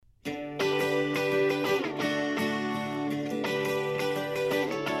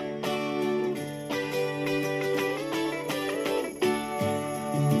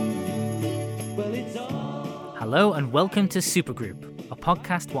Hello and welcome to Supergroup, a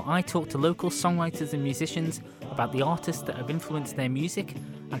podcast where I talk to local songwriters and musicians about the artists that have influenced their music,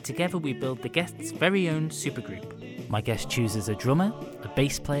 and together we build the guest's very own supergroup. My guest chooses a drummer, a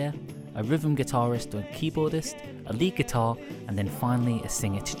bass player, a rhythm guitarist or keyboardist, a lead guitar, and then finally a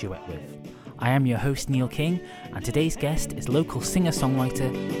singer to duet with. I am your host Neil King, and today's guest is local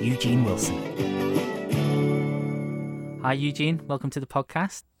singer-songwriter Eugene Wilson. Hi Eugene, welcome to the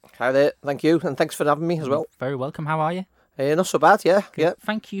podcast. Hi there, thank you, and thanks for having me as well. Very welcome, how are you? Not so bad, yeah.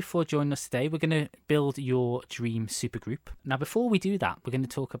 Thank you for joining us today. We're going to build your dream supergroup. Now, before we do that, we're going to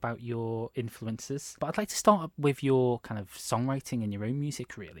talk about your influences. But I'd like to start with your kind of songwriting and your own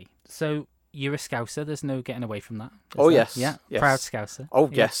music, really. So, you're a Scouser. There's no getting away from that. Yes. Yeah, yes. Proud Scouser. Oh,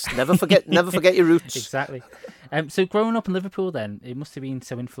 yeah. Yes. Never forget your roots. Exactly. So, growing up in Liverpool, then, it must have been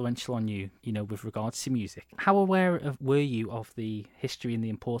so influential on you, with regards to music. How aware were you of the history and the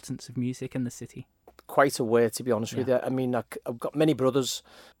importance of music in the city? Quite aware, to be honest with you. I mean, I've got many brothers,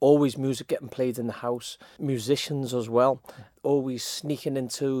 always music getting played in the house, musicians as well, always sneaking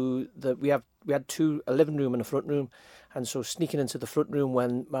into we had a living room and a front room, and so sneaking into the front room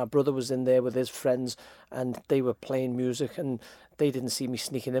when my brother was in there with his friends and they were playing music, and they didn't see me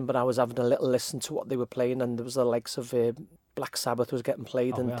sneaking in, but I was having a little listen to what they were playing, and there was the likes of Black Sabbath was getting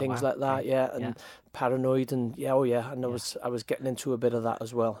played and things like that, and Paranoid, and and I was getting into a bit of that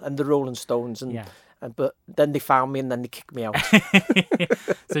as well, and the Rolling Stones, and but then they found me and then they kicked me out.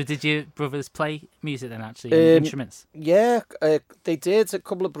 So did your brothers play music then, actually, instruments? Yeah, they did. A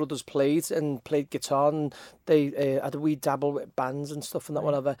couple of brothers played guitar, and they had a wee dabble with bands and stuff and that,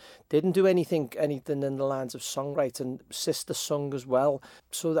 whatever. They didn't do anything in the lines of songwriting. Sister sung as well,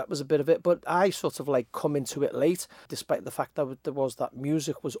 so that was a bit of it. But I sort of come into it late, despite the fact that there was that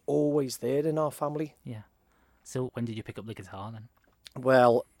music was always there in our family. Yeah. So when did you pick up the guitar then?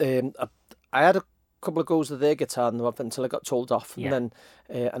 Well, I had a couple of goes of their guitar until I got told off, and then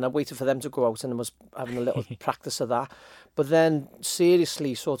and I waited for them to go out, and I was having a little practice of that. But then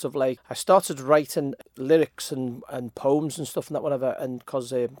seriously, sort of I started writing lyrics and poems and stuff and that, whatever, and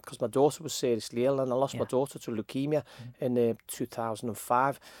because my daughter was seriously ill, and I lost my daughter to leukemia in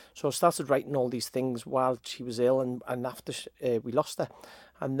 2005, so I started writing all these things while she was ill, and after we lost her.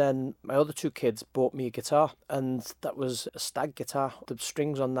 And then my other two kids bought me a guitar, and that was a Stag guitar. The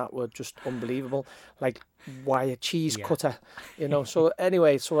strings on that were just unbelievable, like wire cheese cutter, So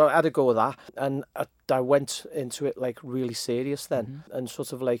anyway, so I had to go with that, and I went into it really serious then, and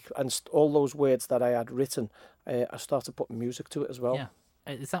sort of all those words that I had written, I started putting music to it as well.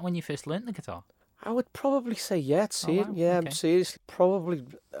 Yeah, is that when you first learnt the guitar? I would probably say seriously, probably,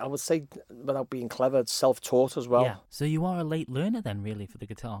 I would say, without being clever, self-taught as well. Yeah, so you are a late learner then, really, for the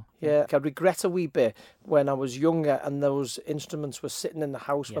guitar. Yeah, I regret a wee bit when I was younger and those instruments were sitting in the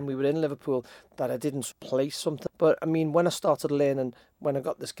house when we were in Liverpool that I didn't play something. But, I mean, when I started learning, when I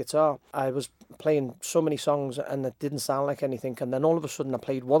got this guitar, I was playing so many songs and it didn't sound like anything. And then all of a sudden I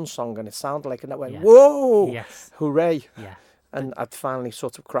played one song and it sounded like it, and I went, whoa, hooray. Yeah. And I'd finally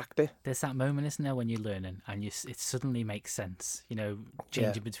sort of cracked it. There's that moment, isn't there, when you're learning and it suddenly makes sense,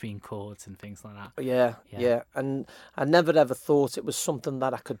 changing between chords and things like that. Yeah. And I never ever thought it was something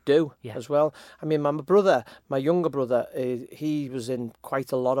that I could do as well. I mean, my younger brother, he was in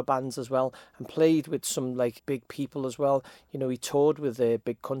quite a lot of bands as well and played with some big people as well. He toured with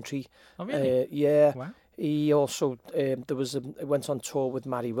Big Country. Oh, really? Wow. He also went on tour with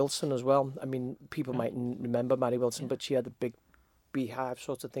Mary Wilson as well. I mean, people might remember Mary Wilson, but she had a big beehive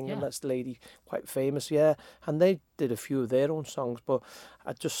sort of thing, and that's the lady, quite famous, and they did a few of their own songs. But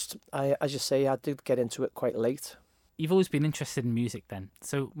as you say, I did get into it quite late. You've always been interested in music then.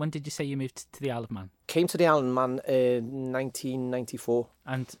 So when did you say you moved to the Isle of Man? Came to the Isle of Man in 1994.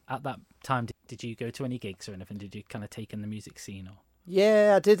 And at that time, did you go to any gigs or anything? Did you kind of take in the music scene? Or?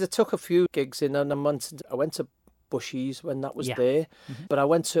 Yeah, I did. I took a few gigs in, and I went to Bushies when that was there. But I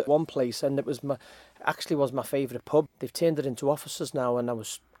went to one place, and it was my favourite pub. They've turned it into offices now, and I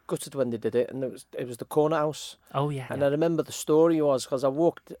was gutted when they did it. And it was the Corner House. Oh yeah. And I remember the story was because I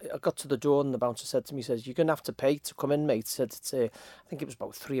got to the door, and the bouncer said to me, "You're gonna have to pay to come in, mate." He said I think it was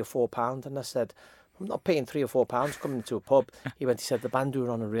about £3 or £4, and I said, I'm not paying £3 or £4 coming to a pub. He said, the band who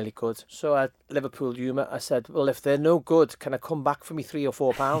were on are really good. So at Liverpool Humour, I said, well, if they're no good, can I come back for me £3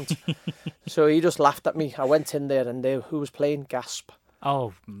 or £4? So he just laughed at me. I went in there, and who was playing? Gasp.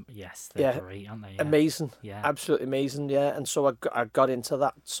 Oh, yes, they're great, aren't they? Yeah. Amazing. Yeah. Absolutely amazing, yeah. And so I got into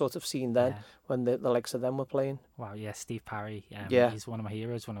that sort of scene then Yeah. when the likes of them were playing. Wow, yeah, Steve Parry. Yeah. He's one of my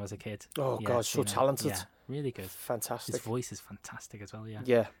heroes when I was a kid. Oh, Yeah, God, so talented. Yeah, really good. Fantastic. His voice is fantastic as well, yeah.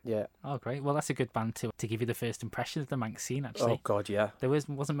 Yeah, yeah. Oh, great. Well, that's a good band to give you the first impression of the Manx scene, actually. Oh, God, yeah. There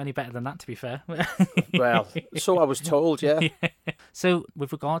wasn't many better than that, to be fair. Well, so I was told, yeah. So,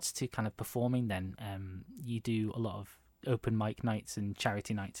 with regards to kind of performing then, you do a lot of open mic nights and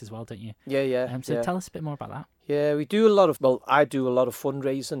charity nights as well, don't you? Yeah, yeah. So tell us a bit more about that. Yeah, I do a lot of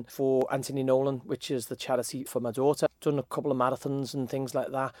fundraising for Anthony Nolan, which is the charity for my daughter. Done a couple of marathons and things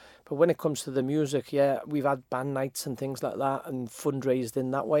like that. But when it comes to the music, yeah, we've had band nights and things like that and fundraised in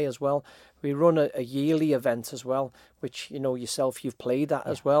that way as well. We run a yearly event as well, which, yourself, you've played at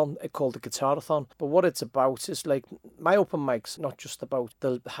as well, called the Guitarathon. But what it's about is like my open mic's not just about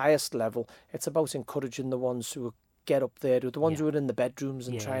the highest level. It's about encouraging the ones who get up there, the ones who are in the bedrooms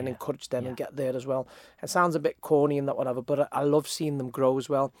and try and encourage them and get there as well. It sounds a bit corny and that whatever, but I love seeing them grow as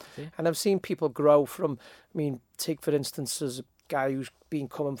well. And I've seen people grow from, take for instance, there's a guy who's been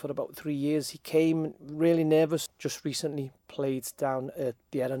coming for about 3 years. He came really nervous, just recently played down at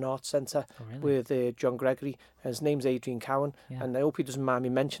the Erin Arts Centre with John Gregory. His name's Adrian Cowan, and I hope he doesn't mind me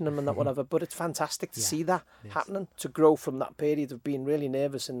mentioning him and that whatever, but it's fantastic to see that happening, to grow from that period of being really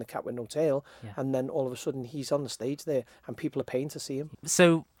nervous in the Cat with No Tail, and then all of a sudden he's on the stage there and people are paying to see him.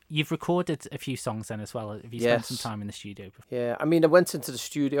 So you've recorded a few songs then as well. Have you spent some time in the studio before? Yeah, I went into the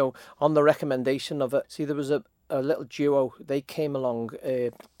studio on the recommendation of it. See, there was a little duo. They came along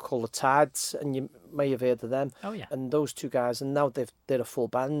called the Tides, and you may have heard of them. Oh, yeah. And those two guys, and now they're a full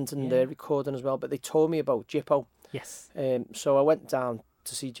band and they're recording as well. But they told me about Jippo. Yes. So I went down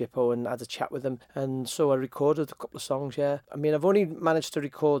to see Jippo and had a chat with him, and so I recorded a couple of songs. Yeah, I've only managed to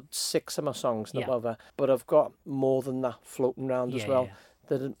record 6 of my songs, but I've got more than that floating around as well.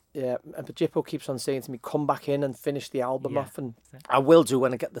 But Jippo keeps on saying to me, come back in and finish the album off, and I will do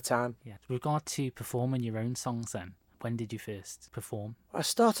when I get the time. Yeah. With regard to performing your own songs then, when did you first perform? I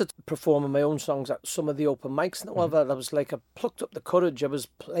started performing my own songs at some of the open mics and whatever. I was like, I plucked up the courage. I was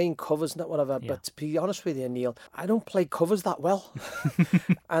playing covers and whatever. Yeah. But to be honest with you, Neil, I don't play covers that well.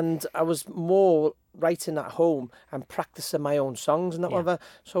 And I was more writing at home and practicing my own songs and whatever.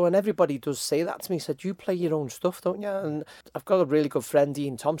 So when everybody does say that to me, said, you play your own stuff, don't you? And I've got a really good friend,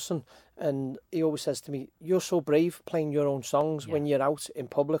 Ian Thompson, and he always says to me, you're so brave playing your own songs when you're out in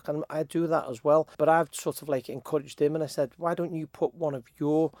public, and I do that as well. But I've sort of like encouraged him, and I said, why don't you put one of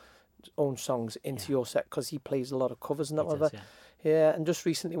your own songs into your set, because he plays a lot of covers and that whatever. And just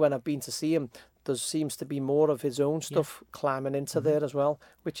recently when I've been to see him, there seems to be more of his own stuff climbing into there as well,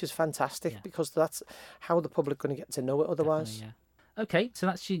 which is fantastic because that's how the public are going to get to know it otherwise. Okay, so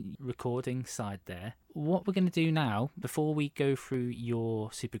that's your recording side there. What we're going to do now, before we go through your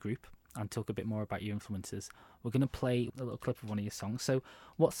supergroup and talk a bit more about your influences, we're going to play a little clip of one of your songs. So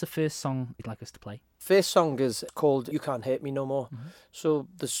what's the first song you'd like us to play? First song is called You Can't Hurt Me No More. So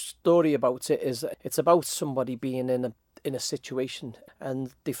the story about it is it's about somebody being in a situation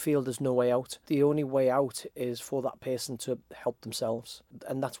and they feel there's no way out. The only way out is for that person to help themselves,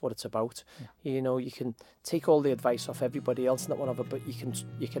 and that's what it's about. You can take all the advice off everybody else and that whatever, but you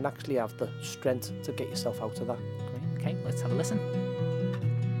can actually have the strength to get yourself out of that. Great. Okay, let's have a listen.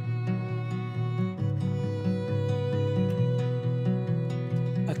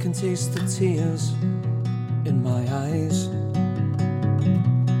 I can taste the tears in my eyes,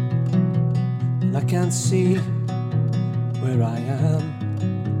 and I can't see where I am.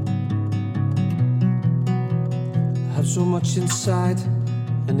 I have so much inside,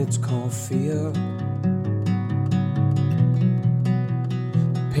 and it's called fear.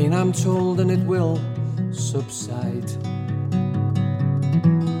 The pain I'm told, and it will subside.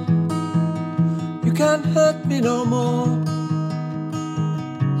 You can't hurt me no more.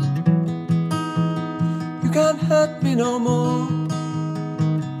 You can't hurt me no more.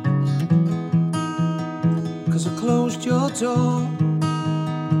 'Cause I closed your door.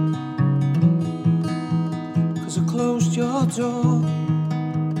 'Cause I closed your door.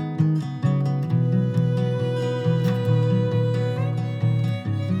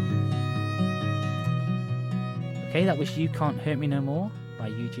 Okay, that was You Can't Hurt Me No More by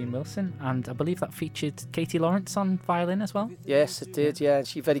Eugene Wilson, and I believe that featured Katie Lawrence on violin as well. Yes, it did, and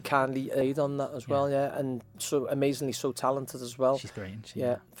she very kindly played on that as well, and so amazingly so talented as well. She's great, isn't she?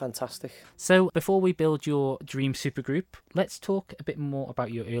 Yeah, fantastic. So before we build your dream supergroup, let's talk a bit more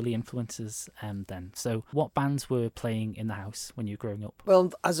about your early influences then. So what bands were playing in the house when you were growing up?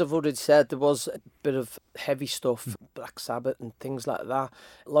 Well, as I've already said, there was a bit of heavy stuff, Black Sabbath and things like that.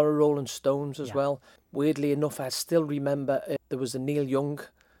 A lot of Rolling Stones as well. weirdly enough, I still remember there was a Neil Young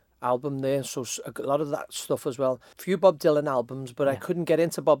album there, so a lot of that stuff as well. A few Bob Dylan albums, but I couldn't get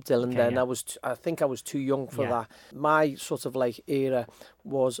into Bob Dylan then. Yeah. I think I was too young for that. My sort of like era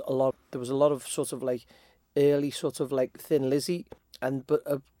was there was a lot of sort of like early sort of like Thin Lizzy, but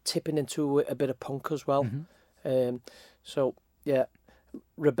tipping into a bit of punk as well. So yeah,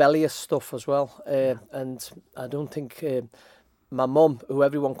 rebellious stuff as well. And I don't think my mum, who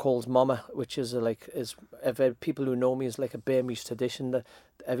everyone calls Mama, which is people who know me is like a Burmese tradition that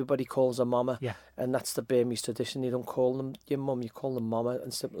everybody calls her Mama, and that's the Burmese tradition. You don't call them your mum, you call them Mama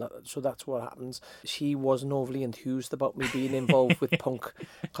and stuff like that. So that's what happens. She wasn't overly enthused about me being involved with punk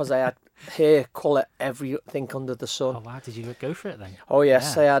because I had hair, colour, everything under the sun. Oh wow, did you go for it then? Oh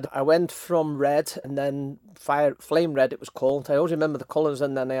yes, I went from red and then flame red it was called. I always remember the colours,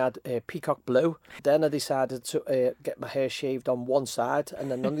 and then I had peacock blue. Then I decided to get my hair shaved on one side, and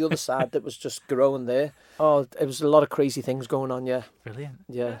then on the other side that was just growing there. Oh, it was a lot of crazy things going on, Brilliant.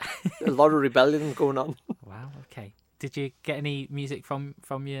 Yeah, a lot of rebellion going on. Wow, okay. Did you get any music from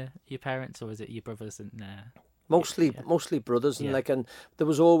your parents, or was it your brothers and Mostly brothers, and there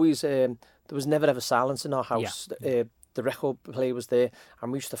was always there was never ever silence in our house. The record player was there,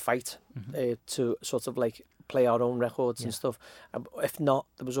 and we used to fight to sort of like play our own records and stuff. If not,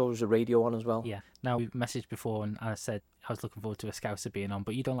 there was always a radio on as well. Yeah. Now, we messaged before, and I said I was looking forward to a Scouser being on,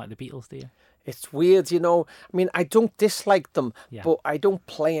 but you don't like the Beatles, do you? It's weird, I mean, I don't dislike them, but I don't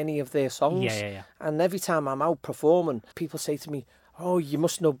play any of their songs. Yeah. And every time I'm out performing, people say to me, "Oh, you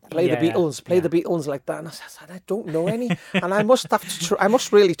must know, play the Beatles, play the Beatles like that." And I said, "I don't know any," and I must have to. I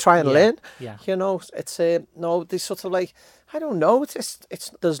must really try and learn. Yeah. It's no, they sort of like, I don't know.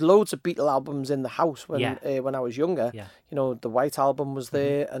 It's there's loads of Beatle albums in the house when I was younger. Yeah. The White Album was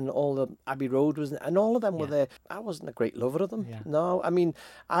there, and all the Abbey Road was, and all of them were there. I wasn't a great lover of them. Yeah. No, I mean,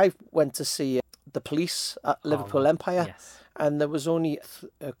 I went to see the Police at Liverpool Empire, and there was only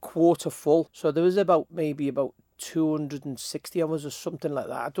a quarter full, so there was maybe about 260 of us or something like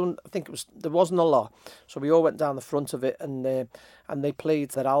that. I think there wasn't a lot, so we all went down the front of it, and they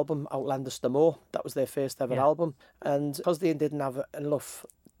played their album Outlanders the Moor. That was their first ever album, and because they didn't have enough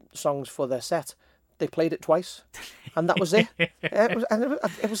songs for their set, they played it twice, and that was it.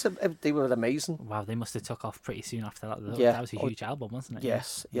 They were amazing. Wow, they must have took off pretty soon after that. Yeah. That was a huge album, wasn't it?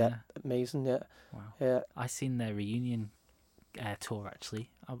 Yes, yeah. Amazing, yeah. Wow. Yeah. I seen their reunion tour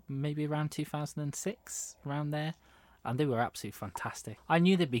actually, maybe around 2006, around there, and they were absolutely fantastic. I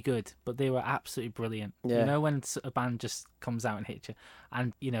knew they'd be good, but they were absolutely brilliant. Yeah. When a band just comes out and hits you,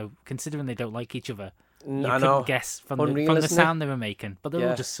 and considering they don't like each other, you I couldn't know. guess from Unreal, the isn't sound they were making. But they're all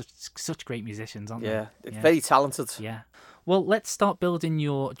Yeah. just such great musicians, aren't Yeah, they? very talented. Yeah. Well, let's start building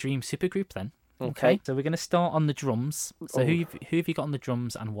your dream supergroup then. Okay. So we're going to start on the drums. So who have you got on the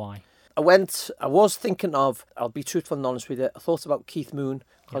drums and why? I was thinking of, I'll be truthful and honest with you, I thought about Keith Moon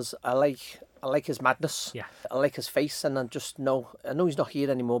because I like his madness. Yeah. I like his face, and I know he's not here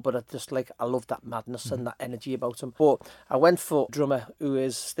anymore, but I love that madness and that energy about him. But I went for a drummer who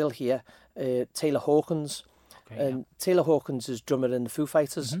is still here, Taylor Hawkins. Okay, And Taylor Hawkins is drummer in the Foo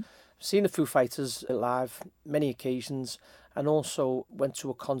Fighters. I've seen the Foo Fighters live many occasions, and also went to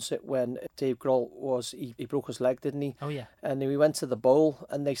a concert when Dave Grohl he broke his leg, didn't he? Oh yeah. And we went to the Bowl,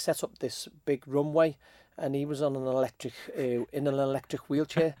 and they set up this big runway, and he was on an electric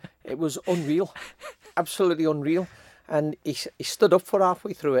wheelchair. It was unreal, absolutely unreal. And he stood up for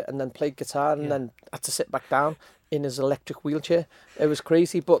halfway through it, and then played guitar, and then had to sit back down in his electric wheelchair. It was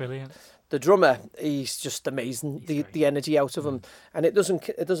crazy, but Brilliant. the drummer, he's just amazing. The energy out of him, and it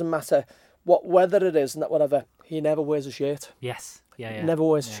doesn't matter what weather it is and that whatever. He never wears a shirt. Yes. Yeah. He never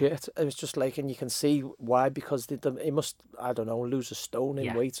wears a shirt. It was just like, and you can see why, because he must, I don't know, lose a stone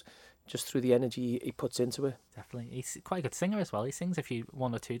in weight just through the energy he puts into it. Definitely. He's quite a good singer as well. He sings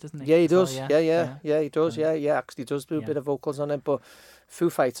one or two, doesn't he? Yeah, he does. Well, Yeah, he does. Yeah, actually does do a bit of vocals on it. But Foo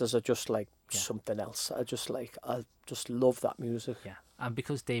Fighters are just like something else. I just love that music. Yeah. And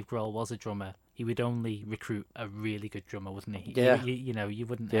because Dave Grohl was a drummer, he would only recruit a really good drummer, wouldn't he? Yeah. You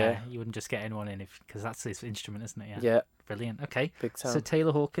wouldn't just get anyone in because that's his instrument, isn't it? Yeah. Brilliant. Okay. Big time. So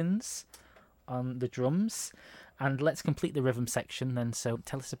Taylor Hawkins on the drums, and let's complete the rhythm section then. So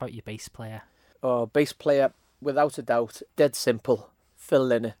tell us about your bass player. Oh, bass player, without a doubt, dead simple, Phil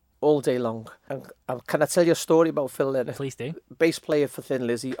Lynott, all day long. And can I tell you a story about Phil Lynott? Please do. Bass player for Thin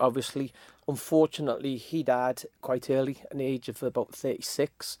Lizzy, obviously. Unfortunately, he died quite early, at the age of about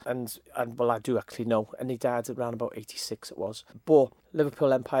 36. And well, I do actually know. And he died around about 86 it was. But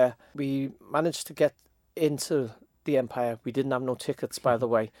Liverpool Empire, we managed to get into the Empire. We didn't have no tickets, by the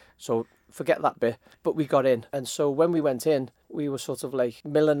way. So forget that bit. But we got in. And so when we went in, we were sort of like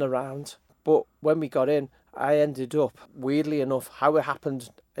milling around, But when we got in, I ended up, weirdly enough, how it happened,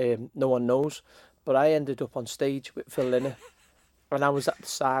 no one knows, but I ended up on stage with Phil Lynott, and I was at the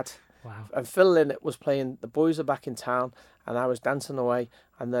side. Wow. And Phil Lynott was playing The Boys Are Back in Town, and I was dancing away,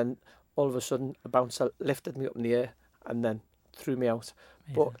 and then all of a sudden a bouncer lifted me up in the air and then threw me out.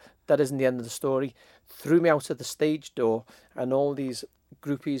 But that isn't the end of the story. Threw me out of the stage door, and all these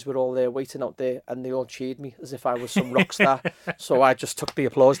groupies were all there waiting out there, and they all cheered me as if I was some rock star. So I just took the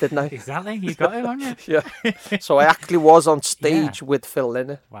applause, didn't I? Exactly. You got it, haven't you? Yeah. So I actually was on stage with Phil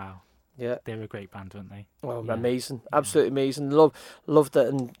Lynott. Wow. Yeah. They were a great band, weren't they? Well, amazing. Absolutely amazing. Loved it,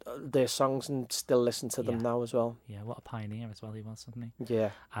 and their songs, and still listen to them now as well. Yeah, what a pioneer as well he was, wasn't he?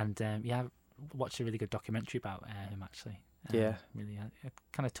 Yeah. And I watched a really good documentary about him, actually. Really a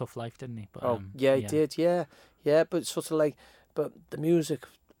kind of tough life, didn't he? But, he did. Yeah, but sort of like, but the music,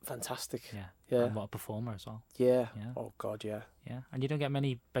 fantastic. Yeah. And what a performer as well. Yeah. Oh God, yeah. Yeah, and you don't get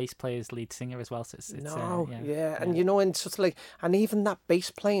many bass players, lead singer as well. So it's and sort of like, and even that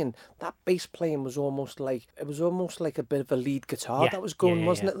bass playing was almost like a bit of a lead guitar that was going,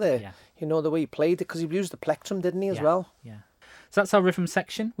 wasn't it? There, you know, the way he played it, because he used the plectrum, didn't he, as well? Yeah. So that's our rhythm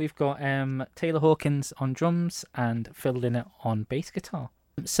section. We've got Taylor Hawkins on drums and Phil Lynott on bass guitar.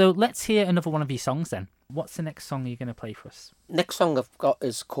 So let's hear another one of your songs then. What's the next song you're going to play for us? Next song I've got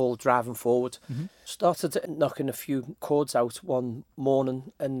is called Driving Forward. Started knocking a few chords out one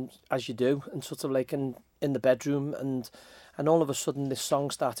morning, and as you do, and sort of like in the bedroom, and all of a sudden this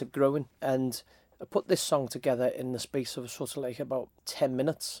song started growing, and I put this song together in the space of sort of like about 10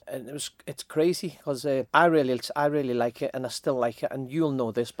 minutes, and it's crazy because I really like it, and I still like it, and you'll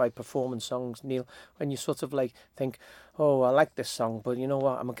know this by performing songs, Neil, when you sort of like think, oh, I like this song, but you know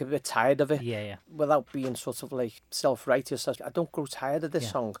what, I'm a bit tired of it. Yeah. Without being sort of like self-righteous, I don't grow tired of this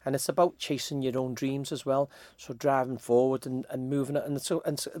song, and it's about chasing your own dreams as well. So driving forward and moving it, and it's a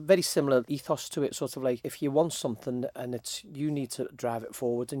very similar ethos to it. Sort of like, if you want something, and you need to drive it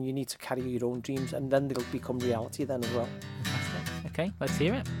forward, and you need to carry your own dreams, and then they'll become reality then as well. Fantastic. Okay, let's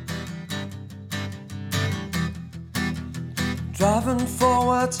hear it. Driving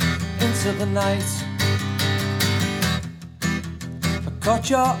forward into the night, caught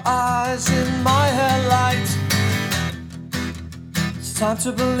your eyes in my headlight. It's time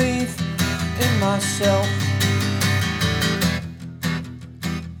to believe in myself.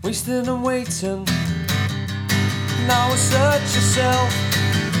 Wasting and waiting, now assert yourself.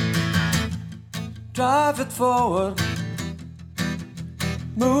 Drive it forward,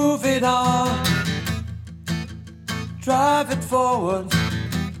 move it on. Drive it forward,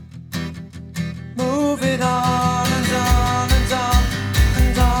 move it on and on and on.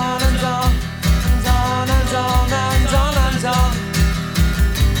 And on and on, and on and on, and on and on.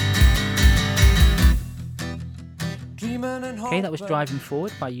 Dreaming and okay, that was Driving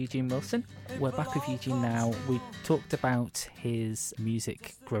Forward by Eugene Wilson. We're back with Eugene now. We talked about his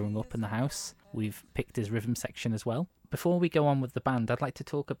music growing up in the house. We've picked his rhythm section as well. Before we go on with the band, I'd like to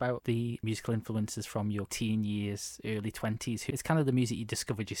talk about the musical influences from your teen years, early 20s. It's kind of the music you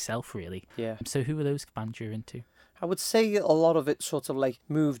discovered yourself, really. Yeah. So who were those bands you're into? I would say a lot of it sort of like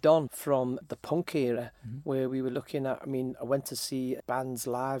moved on from the punk era, where we were looking at, I mean, I went to see bands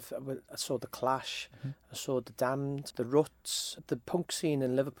live. I saw The Clash, I saw The Damned, The Ruts. The punk scene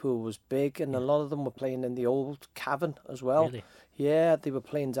in Liverpool was big, and a lot of them were playing in the old Cavern as well. Really? Yeah, they were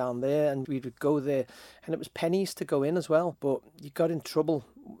playing down there, and we would go there, and it was pennies to go in as well, but you got in trouble.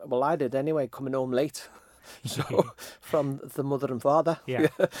 Well, I did anyway, coming home late. So from the mother and father,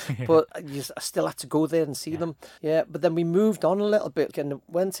 but I still had to go there and see them. Yeah, but then we moved on a little bit and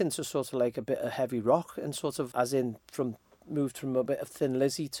went into sort of like a bit of heavy rock, and sort of moved from a bit of Thin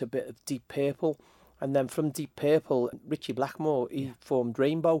Lizzy to a bit of Deep Purple. And then from Deep Purple, Richie Blackmore, he formed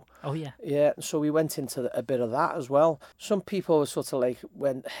Rainbow. Oh, yeah. Yeah, so we went into a bit of that as well. Some people sort of like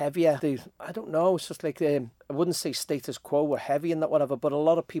went heavier. I don't know, it's just like, I wouldn't say Status Quo were heavy and that whatever, but a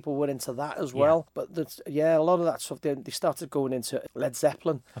lot of people were into that as well. But a lot of that stuff, they started going into Led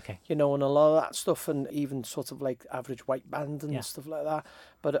Zeppelin, you know, and a lot of that stuff, and even sort of like Average White Band and stuff like that.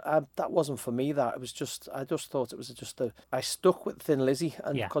 But that wasn't for me. That it was just, I just thought it was just I stuck with Thin Lizzy,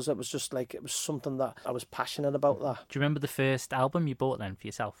 and because it was just like, it was something that I was passionate about. That. Do you remember the first album you bought then for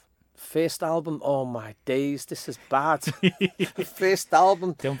yourself? First album, oh my days, this is bad. The first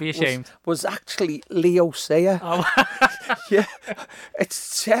album, don't be ashamed, was actually Leo Sayer. Oh. Yeah,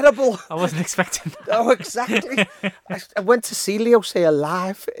 it's terrible. I wasn't expecting that. Oh, exactly. I went to see Leo Sayer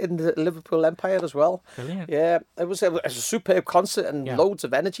live in the Liverpool Empire as well. Brilliant. Yeah, it was a superb concert, and loads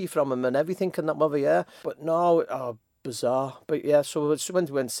of energy from him and everything and that other year. But no, bizarre. But yeah, so it's when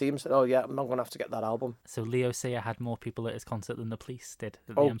to see him, said, "Oh yeah, I'm going to have to get that album." So Leo Sayer had more people at his concert than the Police did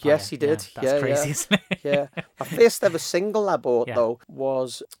at the Oh Empire. yes, he did. Yeah, that's crazy, isn't it? Yeah. My first ever single I bought Yeah. though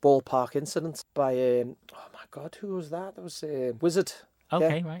was Ballpark Incident by oh my god, who was that? That was Wizard.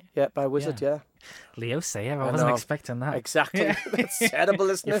 Okay, right. Yeah, by Wizard. Yeah. Leo Sayer, I I wasn't know. expecting that. Exactly. It's terrible,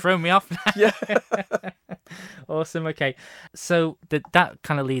 isn't You've it? thrown me off now. Yeah. Awesome. Okay, so that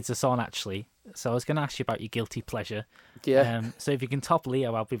kind of leads us on actually. So I was going to ask you about your guilty pleasure. Yeah. So if you can top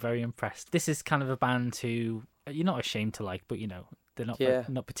Leo, I'll be very impressed. This is kind of a band who you're not ashamed to like, but they're not Yeah.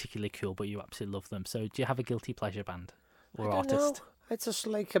 not particularly cool, but you absolutely love them. So do you have a guilty pleasure band or I don't artist? know. It's just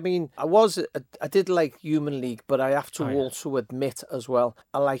like, I did like Human League, but I have to Oh, yeah. also admit as well,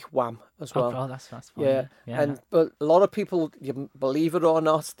 I like Wham as well. Oh, that's fine. Yeah. Yeah. But a lot of people, you believe it or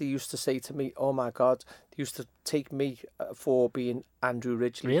not, they used to say to me, "Oh my God," they used to take me for being Andrew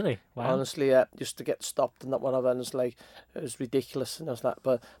Ridgeley. Really? Wow. Honestly, yeah, just to get stopped and that whatever, and it's like it was ridiculous and I was like,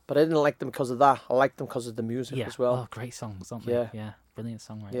 but I didn't like them because of that. I liked them because of the music Yeah. as well. Oh, great songs, aren't they? Yeah. Yeah. Brilliant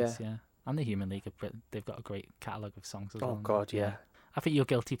songwriters. Yeah. And the Human League, they've got a great catalogue of songs as well. Oh God, yeah. I think your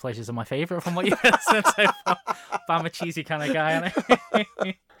guilty pleasures are my favourite from what you've said so far. But I'm a cheesy kind of guy, aren't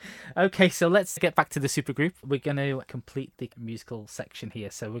I? Okay, so let's get back to the supergroup. We're going to complete the musical section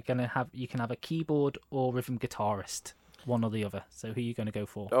here. So we're going to you can have a keyboard or rhythm guitarist, one or the other. So who are you going to go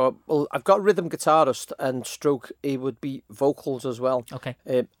for? Well, I've got rhythm guitarist and stroke. He would be vocals as well. Okay.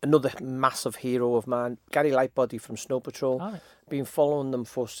 Another massive hero of mine, Gary Lightbody from Snow Patrol. All right. Been following them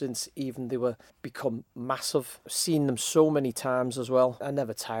since even they were become massive. Seen them so many times as well. I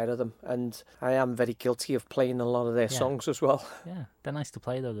never tire of them, and I am very guilty of playing a lot of their songs as well. Yeah, they're nice to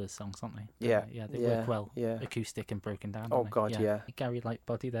play though, those songs, aren't they? Yeah, Yeah, they yeah, work well, yeah. acoustic and broken down. Oh, don't they? God, yeah. Gary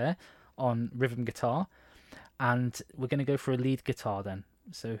Lightbody there on rhythm guitar, and we're going to go for a lead guitar then.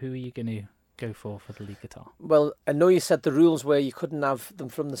 So who are you going to go for the lead guitar? Well, I know you said the rules were you couldn't have them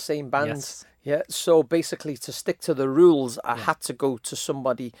from the same band. Yes. Yeah, so basically to stick to the rules, I had to go to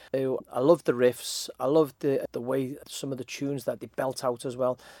somebody who, I love the riffs, I love the way some of the tunes that they belt out as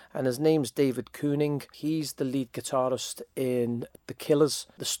well. And his name's David Kooning. He's the lead guitarist in The Killers.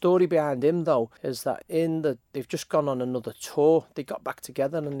 The story behind him though is that they've just gone on another tour. They got back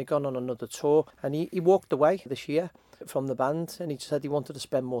together and they've gone on another tour, and he walked away this year from the band, and he said he wanted to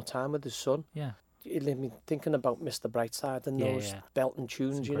spend more time with his son. Yeah. Thinking about Mr. Brightside and Yeah, those yeah. belting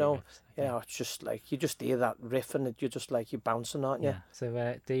tunes, Some you great know. riffs, Yeah, it's just like you just hear that riff and you're just like you're bouncing, aren't you? Yeah.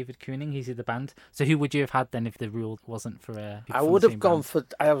 So David Kooning, he's in the band. So who would you have had then if the rule wasn't for? People I from would the have same gone band? for.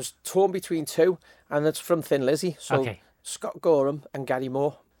 I was torn between two, and it's from Thin Lizzy. So Okay. Scott Gorham and Gary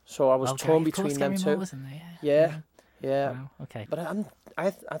Moore. So I was torn between them two. Wasn't there? Yeah. Wow. Okay. But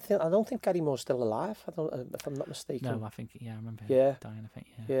I don't think Gary Moore's still alive. I don't, if I'm not mistaken. No, I think I remember him Yeah. dying. I think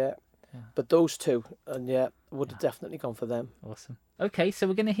Yeah. Yeah. But those two, and would have definitely gone for them. Awesome. Okay, so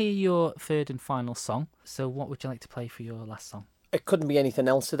we're going to hear your third and final song. So what would you like to play for your last song? It couldn't be anything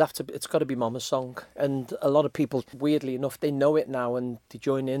else. It's got to be Mama's song. And a lot of people, weirdly enough, they know it now and they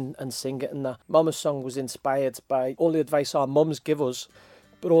join in and sing it. And that Mama's song was inspired by all the advice our mums give us,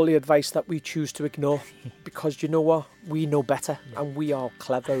 but all the advice that we choose to ignore. Because you know what? We know better, and we are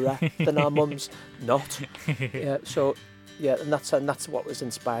cleverer than our mums. Not. Yeah. So, yeah, and that's what was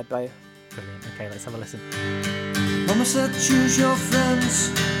inspired by it. Brilliant. Okay, let's have a listen. Mama said choose your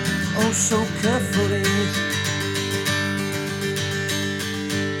friends, oh so carefully.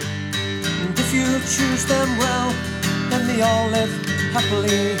 And if you choose them well, then they all live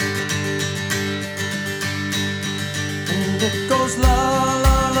happily. And it goes la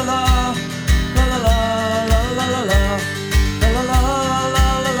la la la, la la la la la la la, la la la la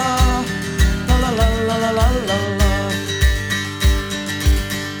la la, la la la la la la la.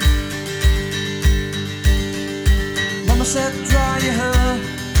 Mama said dry your hair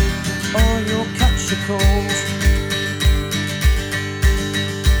or you'll catch a cold.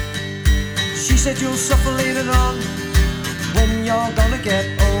 She said you'll suffer later on when you're gonna get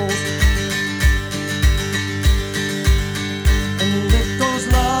old. And it goes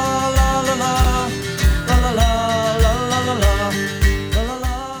la la la la, la la la la la la la la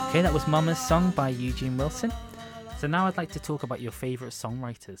la. Okay, that was Mama's Song by Eugene Wilson. So now I'd like to talk about your favourite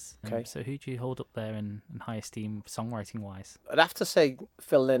songwriters. Okay. So who do you hold up there in high esteem songwriting-wise? I'd have to say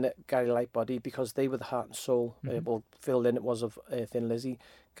Phil Lynott, Gary Lightbody, because they were the heart and soul. Well, Phil Lynott was of Thin Lizzy.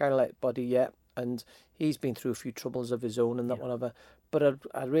 Gary Lightbody, yeah, and he's been through a few troubles of his own and that whatever. But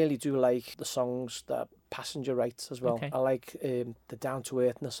I really do like the songs that Passenger writes as well. Okay. I like the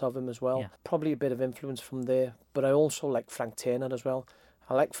down-to-earthness of him as well. Yeah. Probably a bit of influence from there. But I also like Frank Turner as well.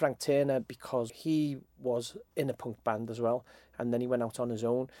 I like Frank Turner because he was in a punk band as well, and then he went out on his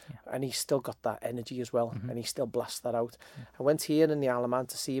own, and he still got that energy as well, and he still blasts that out. I went here in the Isle of Man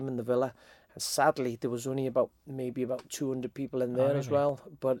to see him in the Villa, and sadly there was only maybe about 200 people in there as well,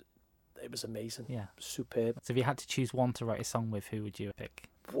 but it was amazing. Yeah, superb. So if you had to choose one to write a song with, who would you pick?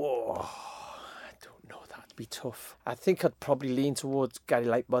 Whoa, I don't know. That'd be tough. I think I'd probably lean towards Gary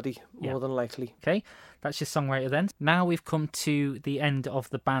Lightbody more than likely. Okay, that's your songwriter then. Now we've come to the end of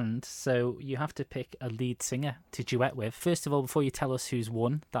the band, so you have to pick a lead singer to duet with. First of all, before you tell us who's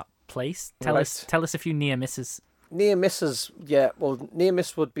won that place, tell us a few near misses. Near misses, near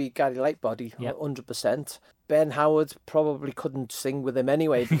miss would be Gary Lightbody, 100%. Ben Howard probably couldn't sing with him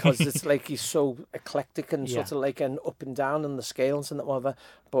anyway because it's like he's so eclectic and sort of like an up and down in the scales and whatever.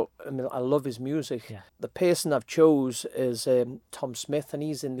 But I mean, I love his music. Yeah. The person I've chose is Tom Smith, and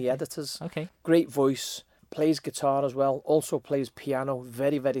he's in the Editors. Okay. Great voice. Plays guitar as well, also plays piano,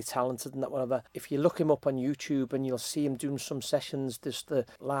 very, very talented and that whatever. If you look him up on YouTube and you'll see him doing some sessions, just the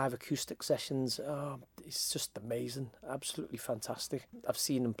live acoustic sessions, it's just amazing, absolutely fantastic. I've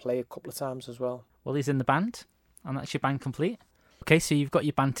seen him play a couple of times as well. Well, he's in the band, and that's your band complete. Okay, so you've got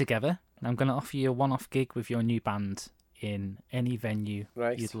your band together, and I'm going to offer you a one-off gig with your new band in any venue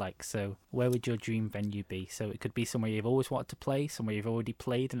you'd like. So where would your dream venue be? So it could be somewhere you've always wanted to play, somewhere you've already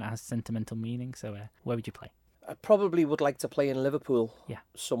played and it has sentimental meaning. So where would you play? I probably would like to play in Liverpool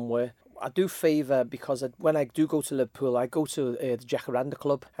somewhere. I do favour because when I do go to Liverpool, I go to the Jacaranda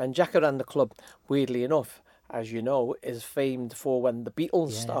Club. And Jacaranda Club, weirdly enough, as you know, is famed for when the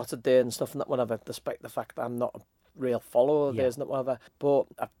Beatles started there and stuff and that whatever, despite the fact that I'm not a real follower of theirs and whatever, but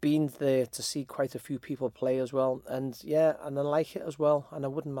I've been there to see quite a few people play as well, and I like it as well, and I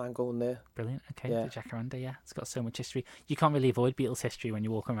wouldn't mind going there. Brilliant. Okay, the Jacaranda, it's got so much history. You can't really avoid Beatles history when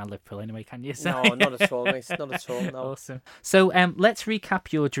you walk around Liverpool anyway, can you? So, no, not at all, mate. Not at all. No. Awesome. So let's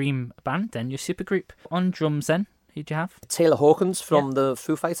recap your dream band then, your supergroup. On drums then, who'd you have? Taylor Hawkins from the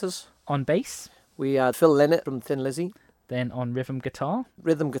Foo Fighters. On bass? We had Phil Lynott from Thin Lizzy. Then on rhythm guitar?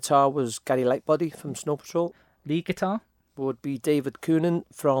 Rhythm guitar was Gary Lightbody from Snow Patrol. Lead guitar? Would be David Coonan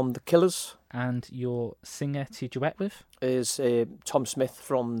from The Killers. And your singer to duet with? Is Tom Smith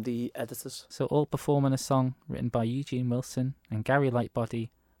from The Editors. So all performing a song written by Eugene Wilson and Gary Lightbody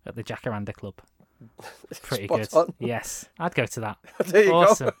at the Jacaranda Club. Pretty good. On. Yes, I'd go to that. There you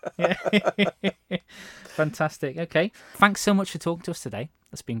awesome. Go. Fantastic. Okay. Thanks so much for talking to us today.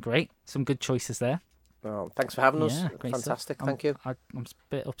 That's been great. Some good choices there. Oh, thanks for having us. Fantastic. Thank you. I'm a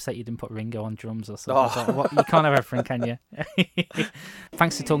bit upset you didn't put Ringo on drums or something. You can't have everything, can you?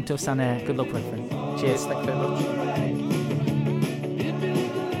 Thanks for talking to us, and good luck with everything. Cheers. Thank you very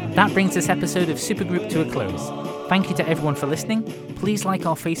much. That brings this episode of Supergroup to a close. Thank you to everyone for listening. Please like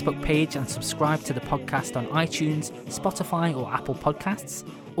our Facebook page and subscribe to the podcast on iTunes, Spotify or Apple Podcasts.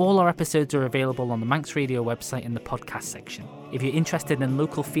 All our episodes are available on the Manx Radio website in the podcast section. If you're interested in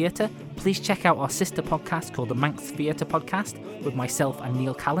local theatre, please check out our sister podcast called the Manx Theatre Podcast with myself and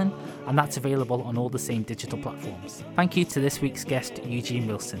Neil Callan, and that's available on all the same digital platforms. Thank you to this week's guest, Eugene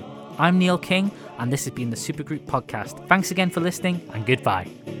Wilson. I'm Neil King, and this has been the Supergroup Podcast. Thanks again for listening, and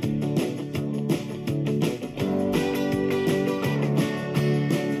goodbye.